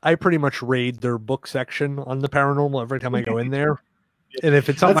 I pretty much raid their book section on the paranormal every time I go in there. And if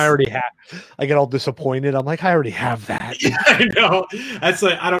it's something I already have, I get all disappointed. I'm like, I already have that. Yeah, I know. That's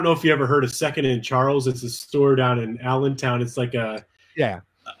like, I don't know if you ever heard of Second and Charles. It's a store down in Allentown. It's like a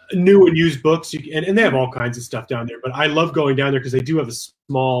new and used books. And they have all kinds of stuff down there. But I love going down there because they do have a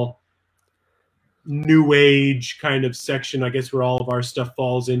small new age kind of section, I guess, where all of our stuff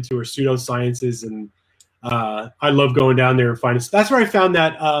falls into, or pseudosciences. And I love going down there and finding. That's where I found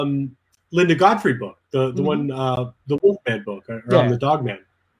that Linda Godfrey book, the one, the Wolfman book, or the Dogman.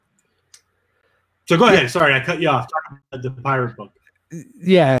 So go ahead. Sorry, I cut you off. Talk about the pirate book.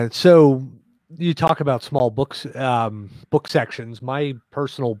 Yeah. So you talk about small books, book sections. My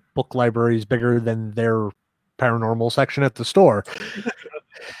personal book library is bigger than their paranormal section at the store.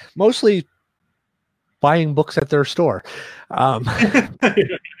 Mostly buying books at their store. But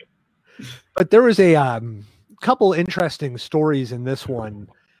there was a couple interesting stories in this one.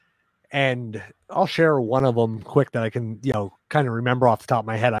 And I'll share one of them quick that I can, kind of remember off the top of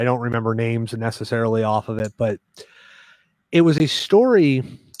my head. I don't remember names necessarily off of it, but it was a story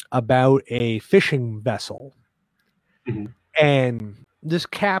about a fishing vessel. Mm-hmm. And this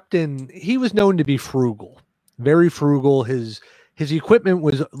captain, he was known to be frugal, very frugal. His equipment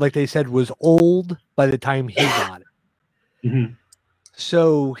was, like they said, was old by the time he got it. Mm-hmm.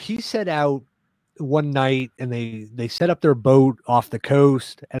 So he set out one night, and they set up their boat off the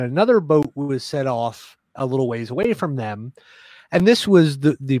coast, and another boat was set off a little ways away from them. And this was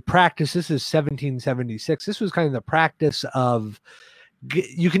the practice. This is 1776. This was kind of the practice of,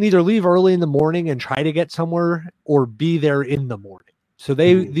 you can either leave early in the morning and try to get somewhere, or be there in the morning. So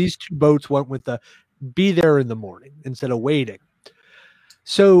these two boats went with the be there in the morning instead of waiting.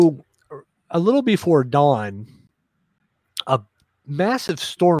 So a little before dawn, a massive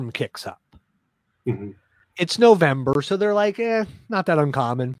storm kicks up. Mm-hmm. It's November, so they're like, not that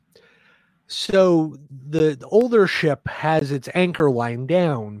uncommon. So the older ship has its anchor line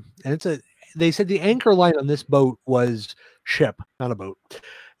down, and they said the anchor line on this boat was ship, not a boat,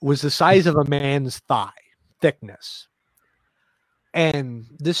 was the size of a man's thigh thickness. And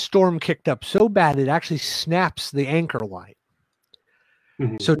this storm kicked up so bad it actually snaps the anchor line.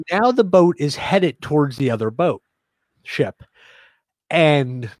 Mm-hmm. So now the boat is headed towards the other ship.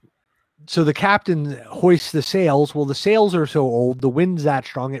 And so the captain hoists the sails. Well, the sails are so old, the wind's that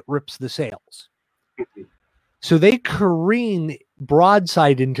strong, it rips the sails. Mm-hmm. So they careen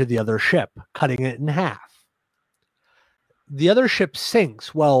broadside into the other ship, cutting it in half. The other ship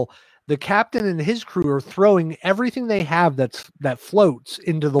sinks. Well, the captain and his crew are throwing everything they have that floats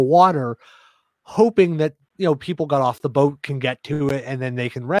into the water, hoping that people got off the boat can get to it, and then they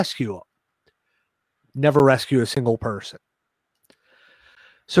can rescue them. Never rescue a single person.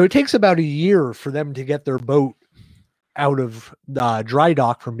 So it takes about a year for them to get their boat out of dry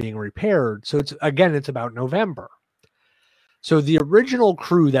dock from being repaired. So it's about November. So the original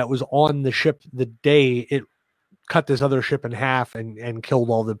crew that was on the ship the day it cut this other ship in half and killed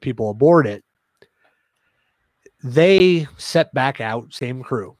all the people aboard it, they set back out, same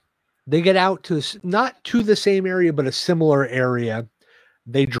crew. They get out to, not to the same area, but a similar area.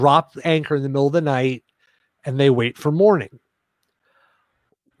 They drop anchor in the middle of the night, and they wait for morning.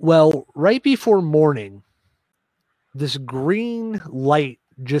 Well, right before morning, this green light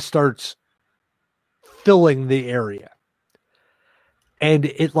just starts filling the area. And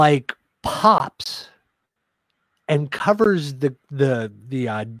it like pops and covers the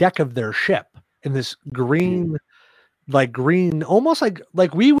deck of their ship in this green, almost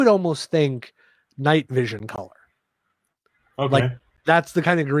like we would almost think night vision color. Okay. Like that's the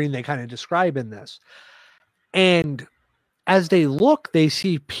kind of green they kind of describe in this. And as they look, they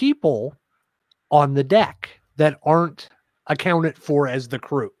see people on the deck that aren't accounted for as the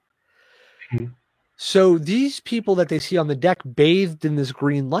crew. Mhm. So these people that they see on the deck bathed in this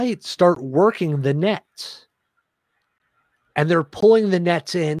green light start working the nets. And they're pulling the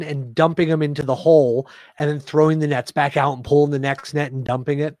nets in and dumping them into the hole and then throwing the nets back out and pulling the next net and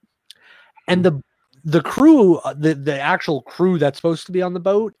dumping it. And the crew, the actual crew that's supposed to be on the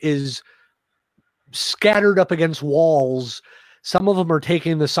boat is scattered up against walls. Some of them are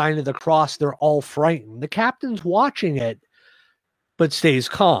taking the sign of the cross. They're all frightened. The captain's watching it, but stays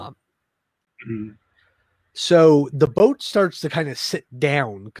calm. Mhm. So the boat starts to kind of sit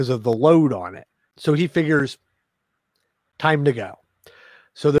down because of the load on it. So he figures, time to go.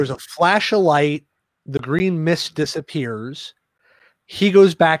 So there's a flash of light. The green mist disappears. He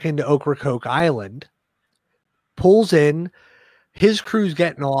goes back into Ocracoke Island, pulls in. His crew's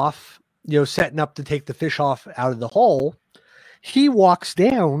getting off, setting up to take the fish off out of the hole. He walks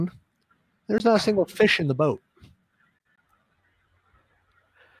down. There's not a single fish in the boat.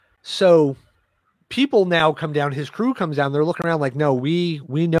 So people now come down. His crew comes down. They're looking around like, no, we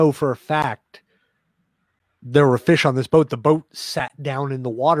know for a fact there were fish on this boat. The boat sat down in the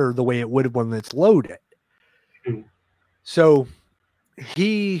water the way it would when it's loaded. Mhm. So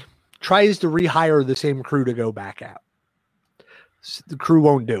he tries to rehire the same crew to go back out. The crew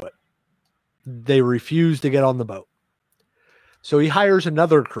won't do it. They refuse to get on the boat. So he hires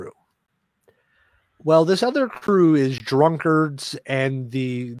another crew. Well, this other crew is drunkards and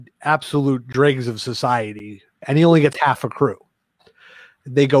the absolute dregs of society, and he only gets half a crew.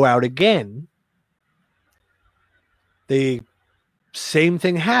 They go out again. The same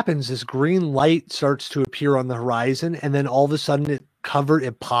thing happens. This green light starts to appear on the horizon, and then all of a sudden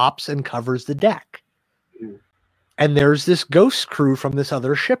it pops and covers the deck. Mhm. And there's this ghost crew from this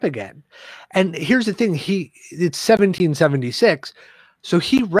other ship again. And here's the thing, it's 1776, so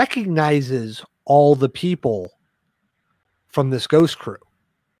he recognizes all the people from this ghost crew.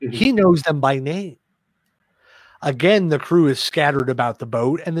 Mhm. He knows them by name. Again, the crew is scattered about the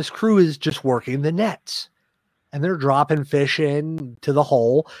boat, and this crew is just working the nets. And they're dropping fish in to the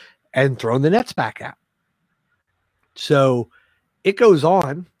hole and throwing the nets back out. So it goes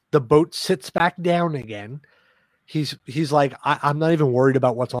on. The boat sits back down again. He's like, I'm not even worried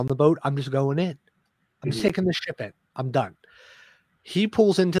about what's on the boat. I'm just going in. I'm just Mhm. taking the ship in. I'm done. He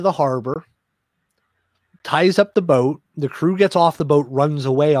pulls into the harbor, ties up the boat. The crew gets off the boat, runs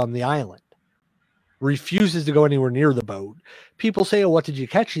away on the island, refuses to go anywhere near the boat. People say, oh, what did you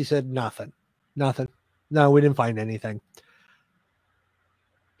catch? He said, nothing. No, we didn't find anything.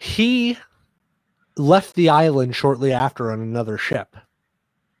 He left the island shortly after on another ship,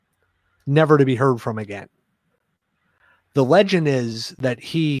 never to be heard from again. The legend is that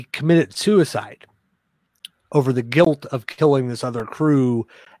he committed suicide over the guilt of killing this other crew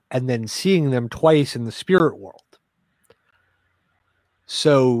and then seeing them twice in the spirit world.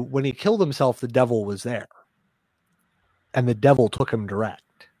 So when he killed himself, the devil was there. And the devil took him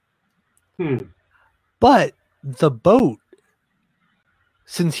direct. But the boat,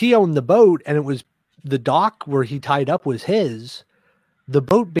 since he owned the boat and it was the dock where he tied up was his, the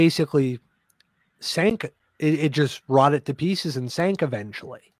boat basically sank. It just rotted to pieces and sank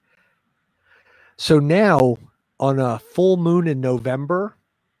eventually. So now on a full moon in November,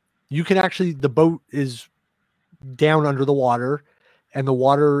 you can actually, the boat is down under the water and the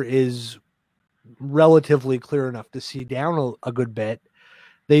water is relatively clear enough to see down a good bit.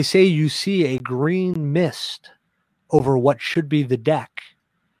 They say you see a green mist over what should be the deck.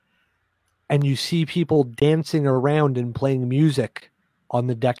 And you see people dancing around and playing music on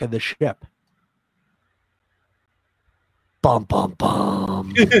the deck of the ship. Bum, bum,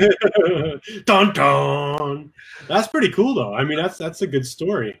 bum. Dun dun. That's pretty cool, though. I mean, that's a good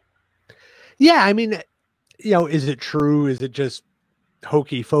story. Yeah, I mean, is it true? Is it just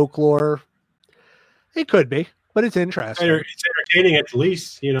hokey folklore? It could be, but it's interesting. It's entertaining at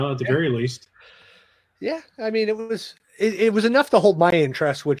least, at the very least. Yeah, I mean, it was enough to hold my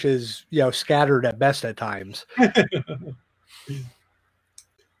interest, which is scattered at best at times.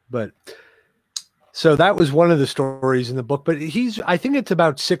 But so that was one of the stories in the book. But I think it's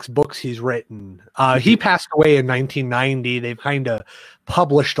about 6 books he's written. He passed away in 1990. They've kind of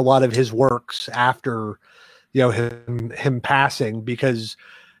published a lot of his works after him passing, because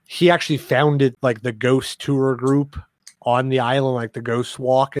he actually founded like the ghost tour group on the island, like the Ghost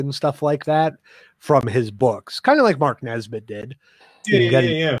Walk and stuff like that, from his books, kind of like Mark Nesbitt did.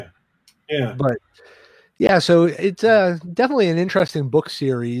 Yeah. But yeah, so it's definitely an interesting book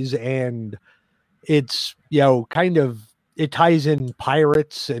series, and it's kind of, it ties in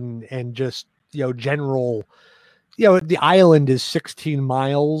pirates and just general the island is 16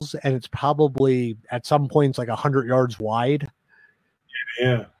 miles and it's probably at some points like 100 yards wide.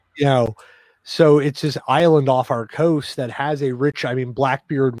 Yeah. So it's this island off our coast that has a rich,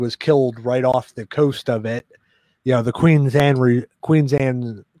 Blackbeard was killed right off the coast of it. The Queen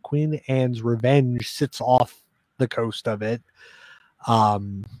Anne's Revenge sits off the coast of it.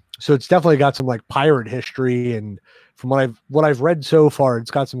 So it's definitely got some like pirate history, and from what I've read so far, it's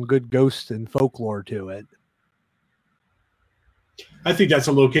got some good ghosts and folklore to it. I think that's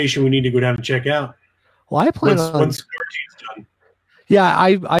a location we need to go down and check out. Well, I plan once quarantine's done. Yeah,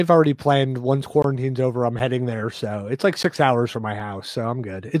 I've already planned. Once quarantine's over, I'm heading there. So it's like 6 hours from my house, so I'm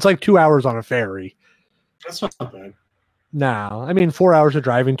good. It's like 2 hours on a ferry. That's not bad. No, 4 hours of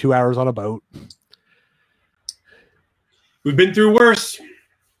driving, 2 hours on a boat. We've been through worse.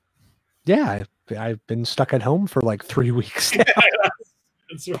 Yeah, I've been stuck at home for like 3 weeks now.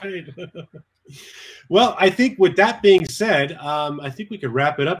 That's right. Well, I think with that being said, I think we could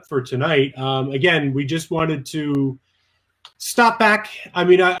wrap it up for tonight. Again, we just wanted to stop back.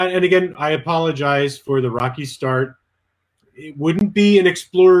 And again, I apologize for the rocky start. It wouldn't be an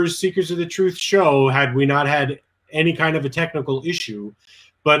Explorers Seekers of the Truth show had we not had any kind of a technical issue.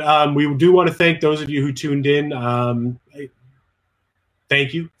 But we do want to thank those of you who tuned in.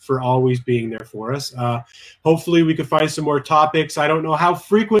 Thank you for always being there for us. Hopefully we could find some more topics. I don't know how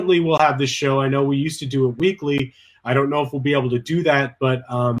frequently we'll have this show. I know we used to do it weekly. I don't know if we'll be able to do that, but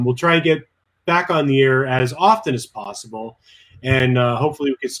we'll try and get back on the air as often as possible. And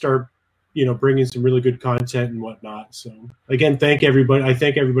hopefully we could start, bringing some really good content and whatnot. So again, thank everybody. I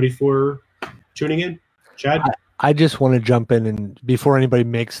thank everybody for tuning in. Chad? I just want to jump in, and before anybody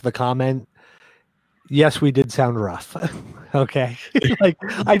makes the comment, yes, we did sound rough. Okay.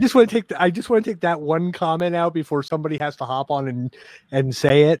 I just want to take that one comment out before somebody has to hop on and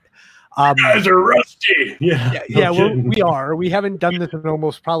say it. You guys are rusty. Yeah, we are. We haven't done this in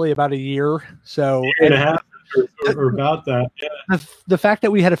almost probably about a year. So year and a half or about that. Yeah. The fact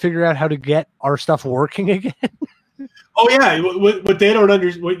that we had to figure out how to get our stuff working again. Oh yeah.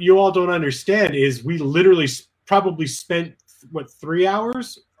 What you all don't understand is we literally probably spent 3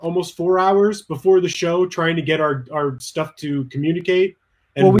 hours, almost 4 hours before the show trying to get our stuff to communicate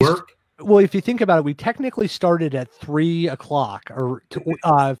and work. Well, if you think about it, we technically started at 3 o'clock or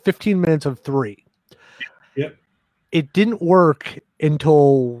 15 minutes of 3. Yep. It didn't work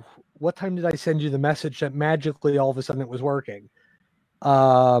until what time did I send you the message that magically all of a sudden it was working? It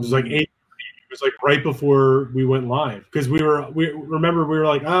was like 8. It was like right before we went live because we were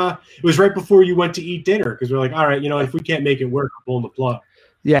like, it was right before you went to eat dinner because we're like, all right, if we can't make it work, we're pulling the plug.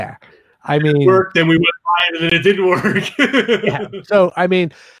 Yeah. It worked, then we went live and then it didn't work. Yeah. So,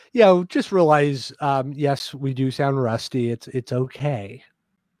 just realize, yes, we do sound rusty. It's okay.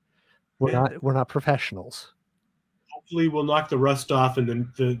 We're not professionals. Hopefully we'll knock the rust off and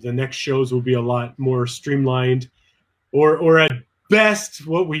then the next shows will be a lot more streamlined or at best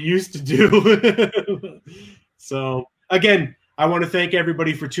what we used to do. So again, I want to thank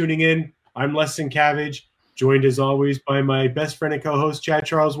everybody for tuning in. I'm Les Cabbage, joined as always by my best friend and co-host Chad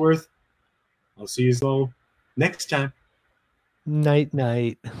Charlesworth. I'll see you all next time. Night.